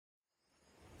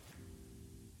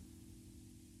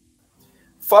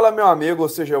Fala, meu amigo,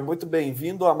 seja muito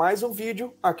bem-vindo a mais um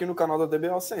vídeo aqui no canal da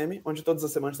DBOCM, onde todas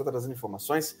as semanas está trazendo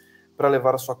informações para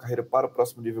levar a sua carreira para o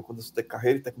próximo nível quando você tem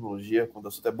carreira em tecnologia, quando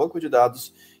você tem banco de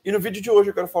dados. E no vídeo de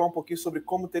hoje eu quero falar um pouquinho sobre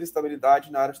como ter estabilidade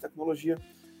na área de tecnologia.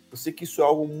 Eu sei que isso é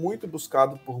algo muito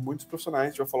buscado por muitos profissionais. A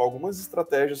gente vai falar algumas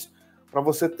estratégias para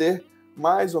você ter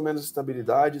mais ou menos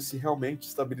estabilidade, se realmente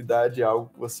estabilidade é algo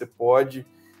que você pode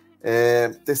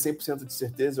ter 100% de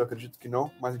certeza, eu acredito que não,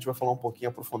 mas a gente vai falar um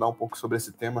pouquinho, aprofundar um pouco sobre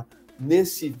esse tema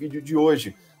nesse vídeo de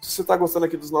hoje. Se você está gostando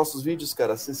aqui dos nossos vídeos,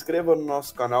 cara, se inscreva no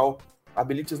nosso canal,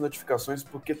 habilite as notificações,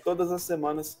 porque todas as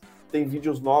semanas tem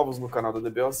vídeos novos no canal da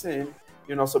DBOCM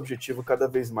e o nosso objetivo cada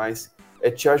vez mais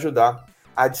é te ajudar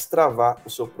a destravar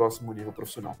o seu próximo nível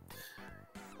profissional.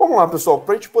 Vamos lá, pessoal,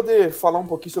 para a gente poder falar um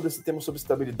pouquinho sobre esse tema, sobre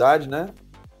estabilidade, né?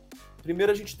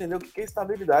 Primeiro a gente entender o que é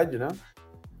estabilidade, né?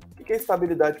 O que é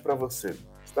estabilidade para você?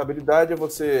 Estabilidade é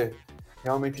você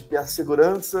realmente ter a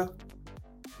segurança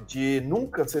de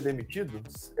nunca ser demitido?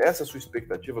 Essa é a sua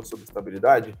expectativa sobre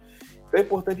estabilidade? Então é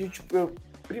importante a gente,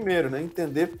 primeiro, né,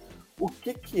 entender o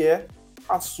que é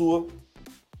a sua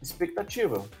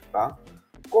expectativa, tá?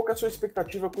 Qual que é a sua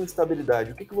expectativa com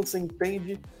estabilidade? O que você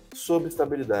entende sobre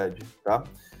estabilidade, tá?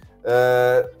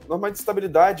 Normalmente,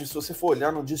 estabilidade, se você for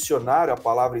olhar no dicionário a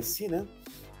palavra em si, né,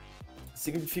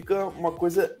 significa uma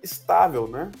coisa estável,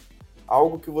 né?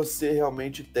 Algo que você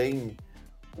realmente tem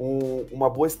uma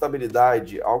boa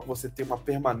estabilidade, algo que você tem uma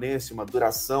permanência, uma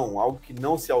duração, algo que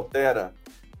não se altera,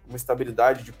 uma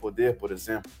estabilidade de poder, por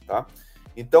exemplo, tá?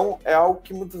 Então, é algo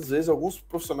que muitas vezes alguns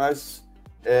profissionais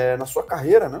na sua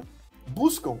carreira, né,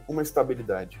 buscam uma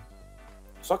estabilidade.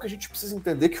 Só que a gente precisa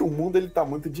entender que o mundo está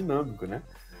muito dinâmico, né?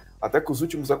 Até com os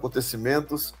últimos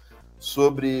acontecimentos,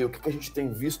 sobre o que a gente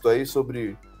tem visto aí,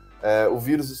 sobre o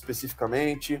vírus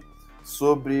especificamente,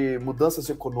 sobre mudanças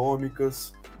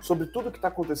econômicas, sobre tudo que está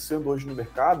acontecendo hoje no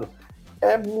mercado,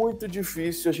 é muito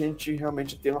difícil a gente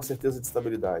realmente ter uma certeza de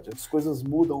estabilidade. As coisas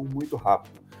mudam muito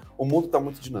rápido. O mundo está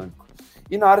muito dinâmico.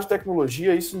 E na área de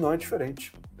tecnologia, isso não é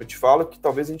diferente. Eu te falo que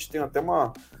talvez a gente tenha até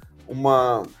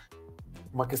uma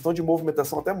questão de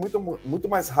movimentação até muito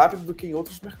mais rápida do que em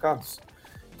outros mercados.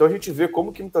 Então a gente vê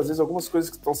como que muitas vezes algumas coisas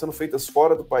que estão sendo feitas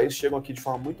fora do país chegam aqui de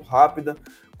forma muito rápida,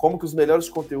 como que os melhores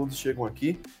conteúdos chegam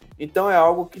aqui. Então é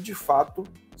algo que, de fato,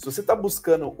 se você está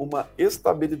buscando uma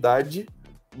estabilidade,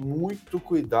 muito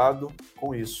cuidado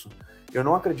com isso. Eu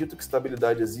não acredito que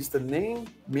estabilidade exista nem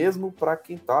mesmo para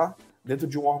quem está dentro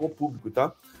de um órgão público,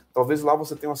 tá? Talvez lá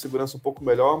você tenha uma segurança um pouco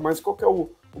melhor, mas qual que é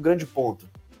o grande ponto?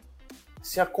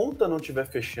 Se a conta não estiver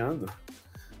fechando,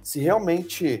 se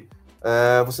realmente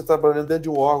você está trabalhando dentro de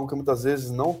um órgão que muitas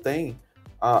vezes não tem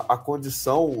a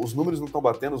condição, os números não estão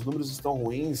batendo, os números estão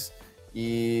ruins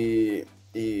e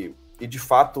de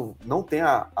fato não tem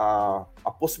a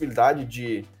possibilidade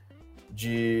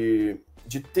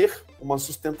de ter uma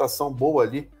sustentação boa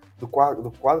ali do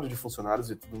quadro de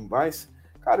funcionários e tudo mais,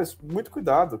 cara, muito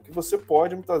cuidado, que você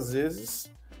pode muitas vezes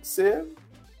ser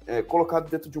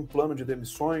colocado dentro de um plano de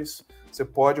demissões, você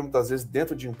pode muitas vezes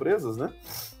dentro de empresas, né?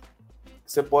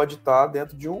 Você pode estar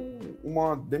dentro de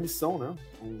uma demissão, né?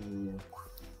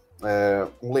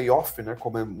 Um layoff, né?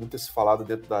 Como é muito se falado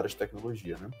dentro da área de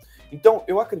tecnologia, né? Então,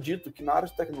 eu acredito que na área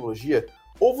de tecnologia,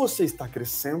 ou você está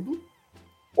crescendo,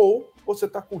 ou você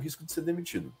está com risco de ser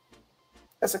demitido.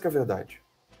 Essa que é a verdade.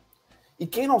 E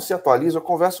quem não se atualiza, eu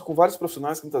converso com vários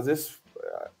profissionais que muitas vezes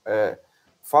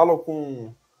falam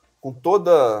com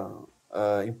toda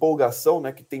empolgação,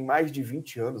 né, que tem mais de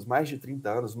 20 anos, mais de 30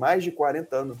 anos, mais de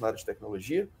 40 anos na área de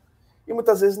tecnologia, e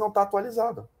muitas vezes não está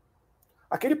atualizado.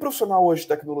 Aquele profissional hoje de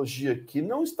tecnologia que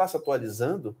não está se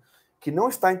atualizando, que não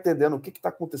está entendendo o que está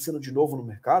acontecendo de novo no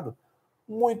mercado,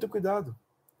 muito cuidado.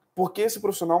 Porque esse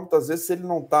profissional, muitas vezes, se ele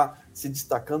não está se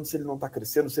destacando, se ele não está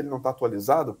crescendo, se ele não está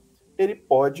atualizado, ele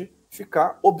pode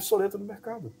ficar obsoleto no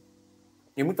mercado.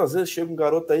 E muitas vezes chega um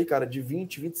garoto aí, cara, de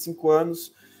 20, 25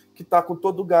 anos, que está com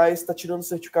todo o gás, está tirando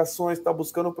certificações, está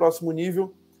buscando o próximo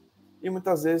nível e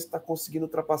muitas vezes está conseguindo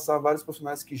ultrapassar vários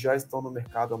profissionais que já estão no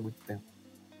mercado há muito tempo.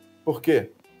 Por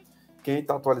quê? Quem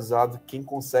está atualizado, quem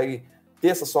consegue ter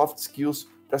essas soft skills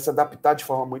para se adaptar de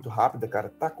forma muito rápida, cara,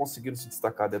 está conseguindo se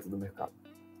destacar dentro do mercado.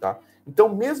 Tá? Então,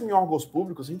 mesmo em órgãos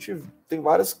públicos, a gente tem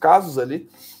vários casos ali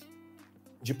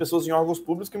de pessoas em órgãos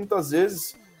públicos que muitas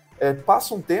vezes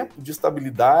passam um tempo de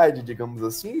estabilidade, digamos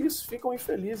assim, e isso ficam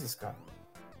infelizes, cara.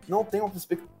 Não tem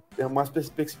uma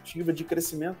perspectiva de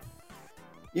crescimento.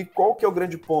 E qual que é o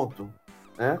grande ponto?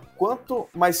 Quanto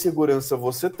mais segurança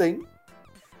você tem,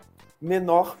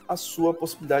 menor a sua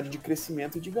possibilidade de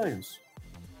crescimento e de ganhos.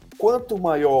 Quanto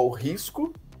maior o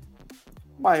risco,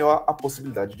 maior a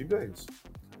possibilidade de ganhos.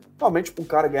 Normalmente, para um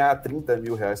cara ganhar 30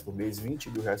 mil reais por mês, 20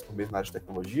 mil reais por mês na área de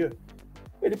tecnologia,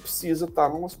 ele precisa estar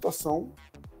numa situação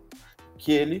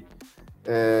que ele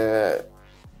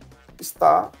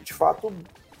está, de fato,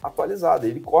 atualizado.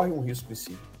 Ele corre um risco em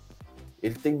si.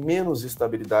 Ele tem menos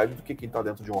estabilidade do que quem está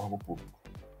dentro de um órgão público.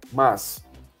 Mas,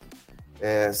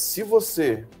 se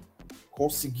você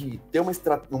conseguir ter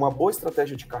uma boa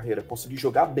estratégia de carreira, conseguir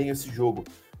jogar bem esse jogo,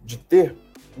 de ter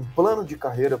um plano de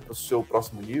carreira para o seu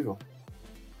próximo nível,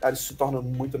 cara, isso se torna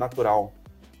muito natural.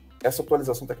 Essa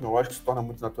atualização tecnológica se torna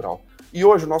muito natural. E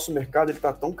hoje o nosso mercado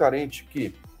está tão carente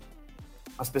que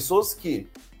as pessoas que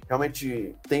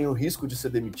realmente têm o risco de ser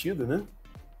demitido, né?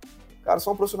 Cara,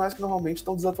 são profissionais que normalmente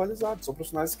estão desatualizados, são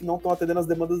profissionais que não estão atendendo às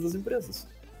demandas das empresas.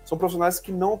 São profissionais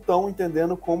que não estão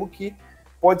entendendo como que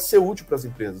pode ser útil para as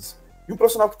empresas. E um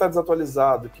profissional que está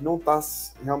desatualizado, que não está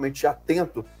realmente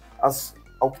atento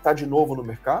ao que está de novo no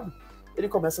mercado, ele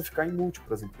começa a ficar inútil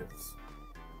para as empresas.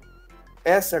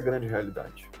 Essa é a grande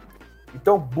realidade.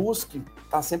 Então, busque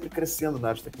estar sempre crescendo na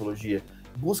área de tecnologia,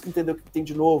 busque entender o que tem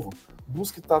de novo,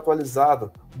 busque estar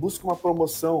atualizado, busque uma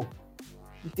promoção.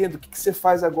 Entenda o que você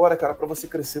faz agora, cara, para você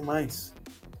crescer mais.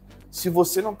 Se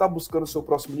você não está buscando o seu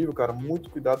próximo nível, cara, muito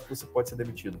cuidado que você pode ser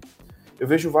demitido. Eu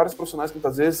vejo vários profissionais que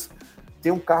muitas vezes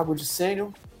têm um cargo de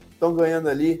sênior, estão ganhando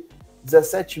ali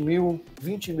 17 mil,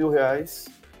 20 mil reais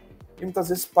e muitas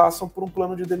vezes passam por um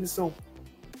plano de demissão.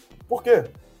 Por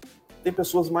quê? Tem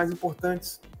pessoas mais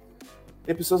importantes,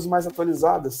 tem pessoas mais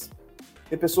atualizadas,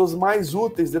 tem pessoas mais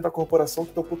úteis dentro da corporação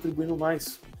que estão contribuindo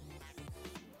mais.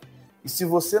 E se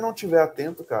você não estiver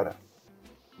atento, cara,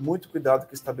 muito cuidado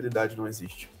que estabilidade não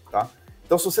existe, tá?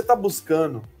 Então, se você está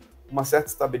buscando uma certa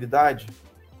estabilidade,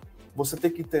 você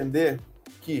tem que entender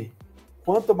que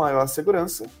quanto maior a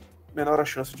segurança, menor a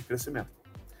chance de crescimento.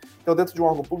 Então, dentro de um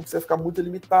órgão público, você vai ficar muito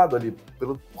limitado ali,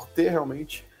 por ter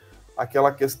realmente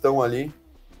aquela questão ali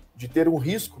de ter um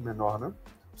risco menor, né?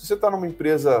 Se você está numa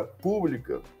empresa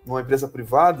pública, numa empresa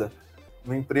privada,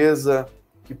 numa empresa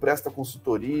que presta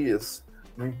consultorias,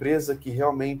 numa empresa que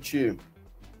realmente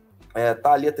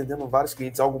está ali atendendo vários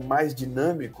clientes, algo mais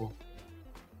dinâmico,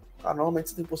 normalmente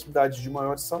você tem possibilidade de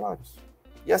maiores salários.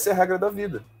 E essa é a regra da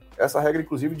vida. Essa é a regra,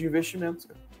 inclusive, de investimentos.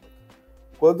 Cara.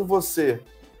 Quando você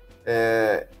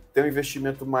tem um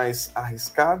investimento mais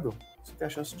arriscado, você tem a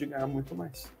chance de ganhar muito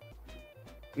mais.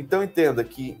 Então, entenda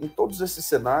que em todos esses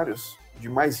cenários de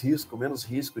mais risco, menos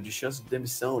risco, de chance de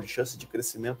demissão, de chance de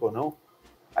crescimento ou não,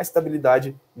 a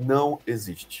estabilidade não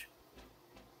existe.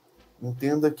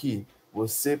 Entenda que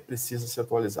você precisa se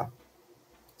atualizar.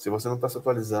 Se você não está se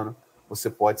atualizando, você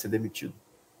pode ser demitido.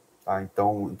 Tá?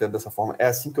 Então, entenda dessa forma. É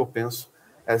assim que eu penso,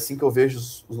 é assim que eu vejo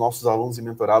os nossos alunos e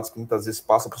mentorados que muitas vezes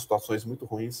passam por situações muito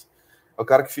ruins. É o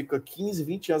cara que fica 15,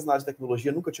 20 anos na área de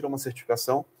tecnologia, nunca tirou uma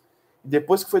certificação, e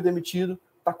depois que foi demitido,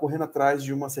 está correndo atrás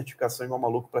de uma certificação igual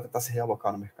maluco para tentar se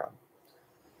realocar no mercado.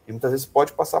 E muitas vezes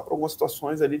pode passar por algumas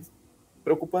situações ali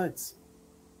preocupantes,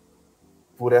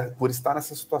 por estar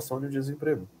nessa situação de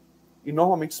desemprego. E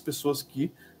normalmente as pessoas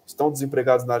que estão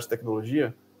desempregadas na área de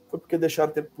tecnologia foi porque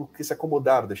deixaram o tempo, porque se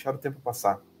acomodaram, deixaram o tempo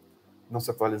passar, não se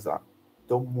atualizaram.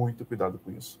 Então, muito cuidado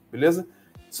com isso, beleza?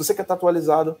 Se você quer estar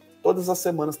atualizado, todas as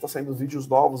semanas está saindo vídeos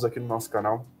novos aqui no nosso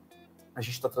canal. A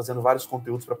gente está trazendo vários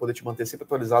conteúdos para poder te manter sempre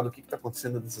atualizado o que está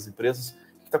acontecendo nessas empresas,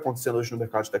 o que está acontecendo hoje no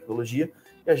mercado de tecnologia.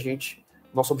 E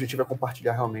nosso objetivo é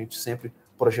compartilhar realmente sempre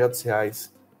projetos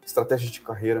reais, estratégias de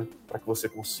carreira para que você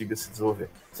consiga se desenvolver.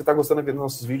 Se você está gostando de ver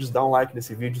nossos vídeos, dá um like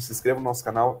nesse vídeo, se inscreva no nosso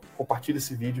canal, compartilhe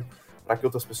esse vídeo para que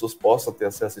outras pessoas possam ter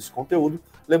acesso a esse conteúdo.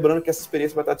 Lembrando que essa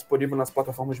experiência vai estar disponível nas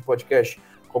plataformas de podcast,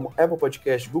 como Apple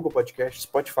Podcast, Google Podcast,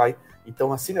 Spotify.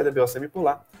 Então assine a DBOCM por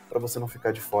lá, para você não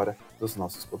ficar de fora dos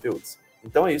nossos conteúdos.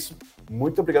 Então é isso.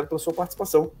 Muito obrigado pela sua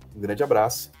participação. Um grande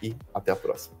abraço e até a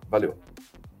próxima. Valeu!